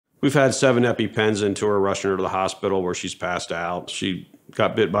We've had 7 EpiPens into her, rushing her to the hospital where she's passed out. She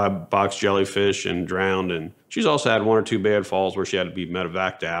got bit by a box jellyfish and drowned, and she's also had 1 or 2 bad falls where she had to be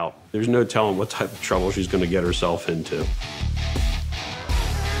medevaced out. There's no telling what type of trouble she's going to get herself into.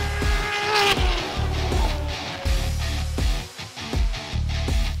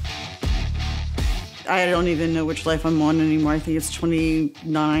 I don't even know which life I'm on anymore. I think it's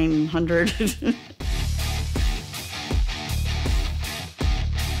 2900.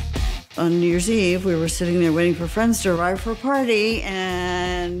 On New Year's Eve, we were sitting there waiting for friends to arrive for a party,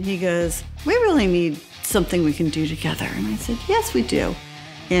 and he goes, "We really need something we can do together." And I said, "Yes, we do."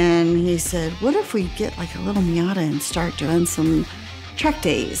 And he said, "What if we get like a little Miata and start doing some track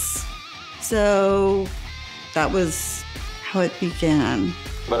days?" So that was how it began.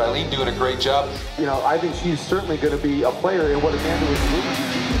 But Eileen doing a great job. You know, I think she's certainly going to be a player in what Amanda was doing.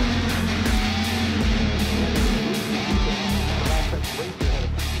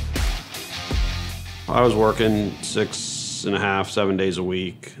 I was working 6.5, 7 days a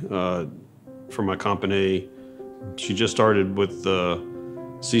week for my company. She just started with the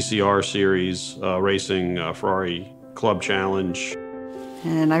CCR series, racing Ferrari Club Challenge.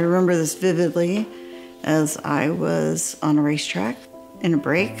 And I remember this vividly as I was on a racetrack in a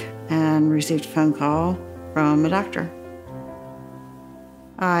break and received a phone call from a doctor.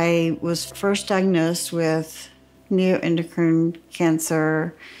 I was first diagnosed with neuroendocrine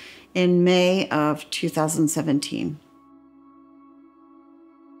cancer in May of 2017.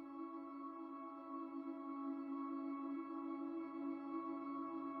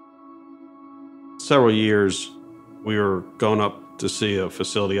 Several years, we were going up to see a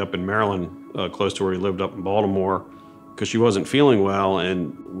facility up in Maryland, close to where we lived up in Baltimore, because she wasn't feeling well,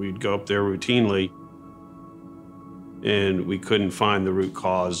 and we'd go up there routinely, and we couldn't find the root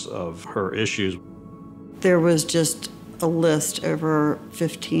cause of her issues. There was just a list over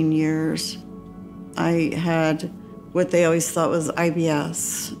 15 years. I had what they always thought was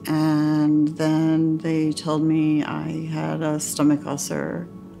IBS, and then they told me I had a stomach ulcer.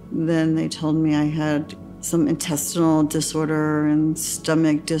 Then they told me I had some intestinal disorder and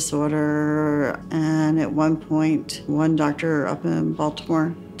stomach disorder. And at one point, one doctor up in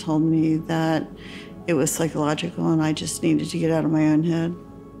Baltimore told me that it was psychological and I just needed to get out of my own head.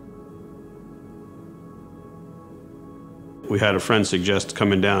 We had a friend suggest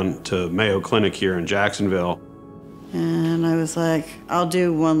coming down to Mayo Clinic here in Jacksonville. And I was like, I'll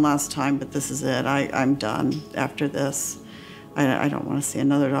do one last time, but this is it. I'm done after this. I don't want to see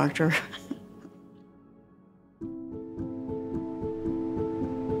another doctor.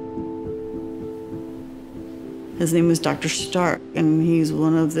 His name was Dr. Stark, and he's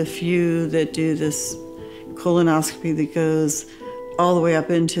one of the few that do this colonoscopy that goes all the way up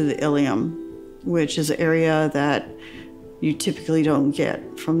into the ileum, which is an area that you typically don't get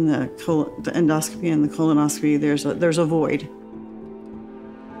from the endoscopy and the colonoscopy. There's a void.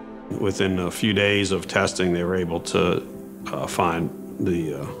 Within a few days of testing, they were able to find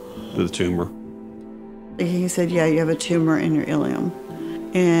the tumor. He said, "Yeah, you have a tumor in your ileum,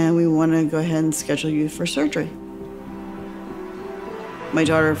 and we want to go ahead and schedule you for surgery." My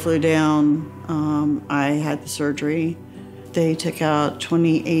daughter flew down. I had the surgery. They took out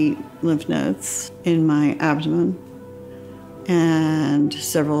 28 lymph nodes in my abdomen, and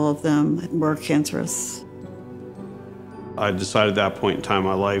several of them were cancerous. I decided at that point in time in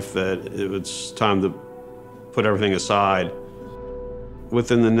my life that it was time to put everything aside.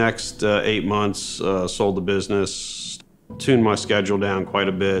 Within the next 8 months, sold the business, tuned my schedule down quite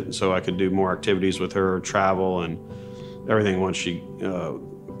a bit so I could do more activities with her, travel, and everything once she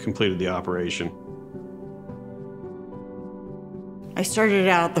completed the operation. I started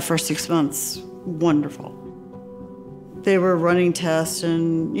out the first 6 months wonderful. They were running tests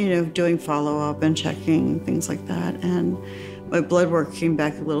and, doing follow-up and checking, things like that. And my blood work came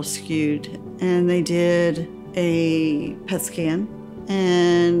back a little skewed. And they did a PET scan,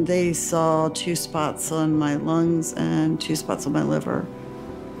 and they saw 2 spots on my lungs and 2 spots on my liver.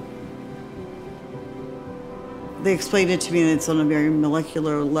 They explained it to me that it's on a very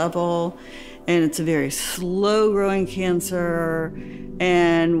molecular level, and it's a very slow-growing cancer,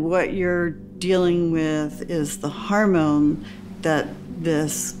 and what you're dealing with is the hormone that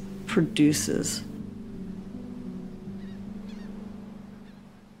this produces.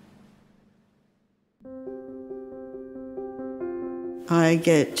 I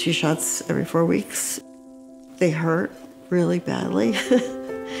get 2 shots every 4 weeks. They hurt really badly.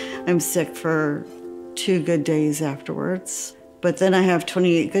 I'm sick for 2 good days afterwards, but then I have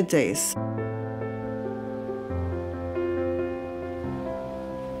 28 good days.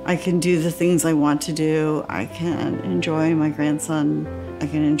 I can do the things I want to do. I can enjoy my grandson. I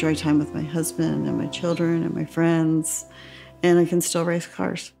can enjoy time with my husband and my children and my friends, and I can still race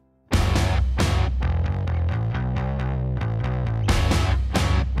cars.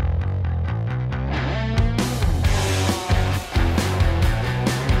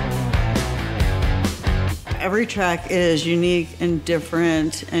 Every track is unique and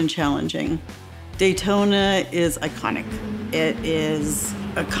different and challenging. Daytona is iconic. It is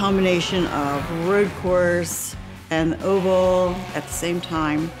a combination of road course and oval at the same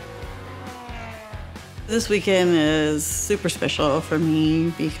time. This weekend is super special for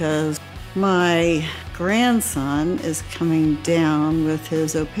me because my grandson is coming down with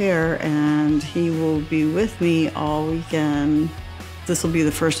his au pair, and he will be with me all weekend. This will be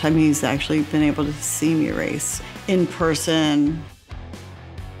the first time he's actually been able to see me race in person.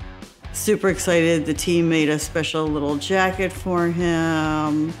 Super excited. The team made a special little jacket for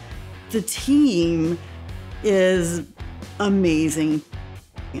him. The team is amazing.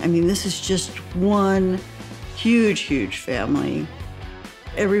 I mean, this is just one huge, huge family.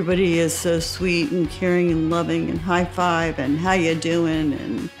 Everybody is so sweet and caring and loving and high five and how you doing,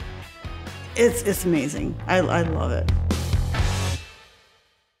 and it's amazing. I love it.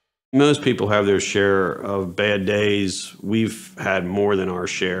 Most people have their share of bad days. We've had more than our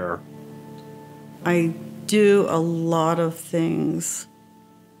share. I do a lot of things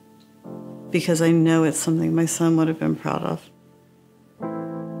because I know it's something my son would have been proud of.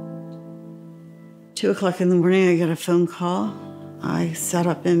 2 o'clock in the morning, I got a phone call. I sat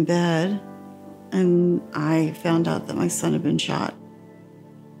up in bed and I found out that my son had been shot.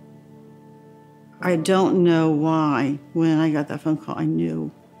 I don't know why when I got that phone call I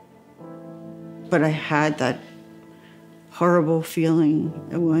knew. But I had that horrible feeling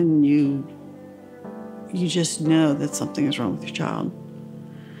when you just know that something is wrong with your child.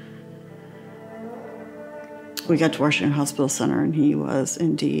 We got to Washington Hospital Center, and he was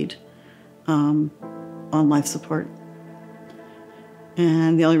indeed on life support.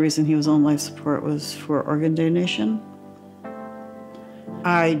 And the only reason he was on life support was for organ donation.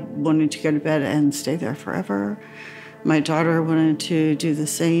 I wanted to go to bed and stay there forever. My daughter wanted to do the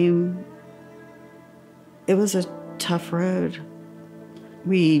same. It was a tough road.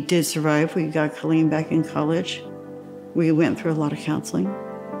 We did survive. We got Colleen back in college. We went through a lot of counseling.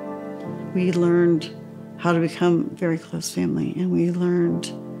 We learned how to become very close family, and we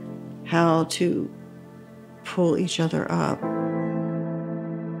learned how to pull each other up.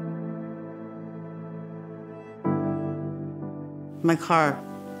 My car,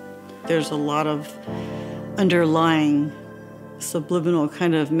 there's a lot of underlying subliminal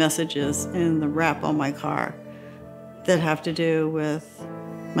kind of messages in the wrap on my car that have to do with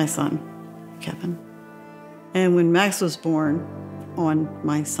my son, Kevin. And when Max was born on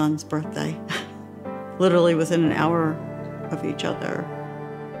my son's birthday, literally within an hour of each other,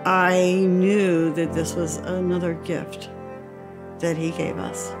 I knew that this was another gift that he gave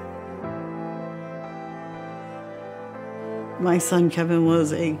us. My son, Kevin,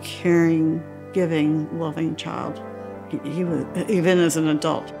 was a caring, giving, loving child. He was, even as an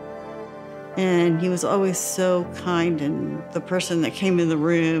adult. And he was always so kind and the person that came in the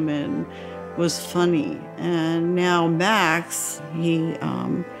room and was funny. And now Max, he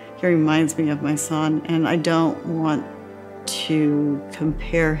reminds me of my son, and I don't want to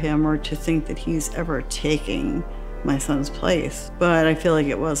compare him or to think that he's ever taking my son's place, but I feel like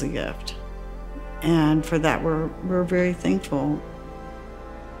it was a gift. And for that, we're very thankful.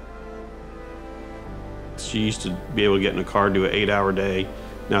 She used to be able to get in a car and do an 8-hour day.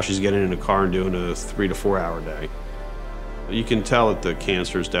 Now she's getting in a car and doing a 3 to 4 hour day. You can tell that the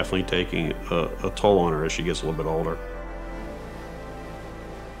cancer is definitely taking a toll on her as she gets a little bit older.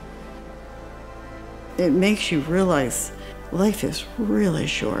 It makes you realize life is really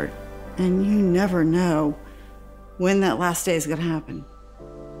short, and you never know when that last day is going to happen.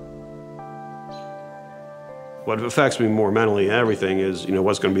 What affects me more mentally than everything is,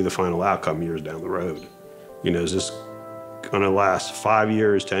 what's going to be the final outcome years down the road. Is this going to last 5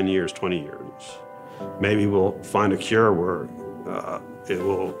 years, 10 years, 20 years? Maybe we'll find a cure where it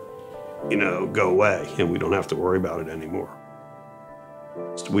will, go away and we don't have to worry about it anymore.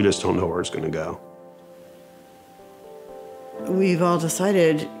 We just don't know where it's going to go. We've all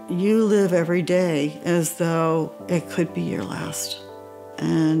decided you live every day as though it could be your last,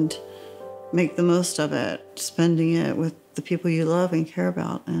 and make the most of it, spending it with the people you love and care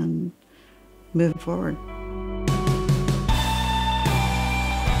about, and moving forward.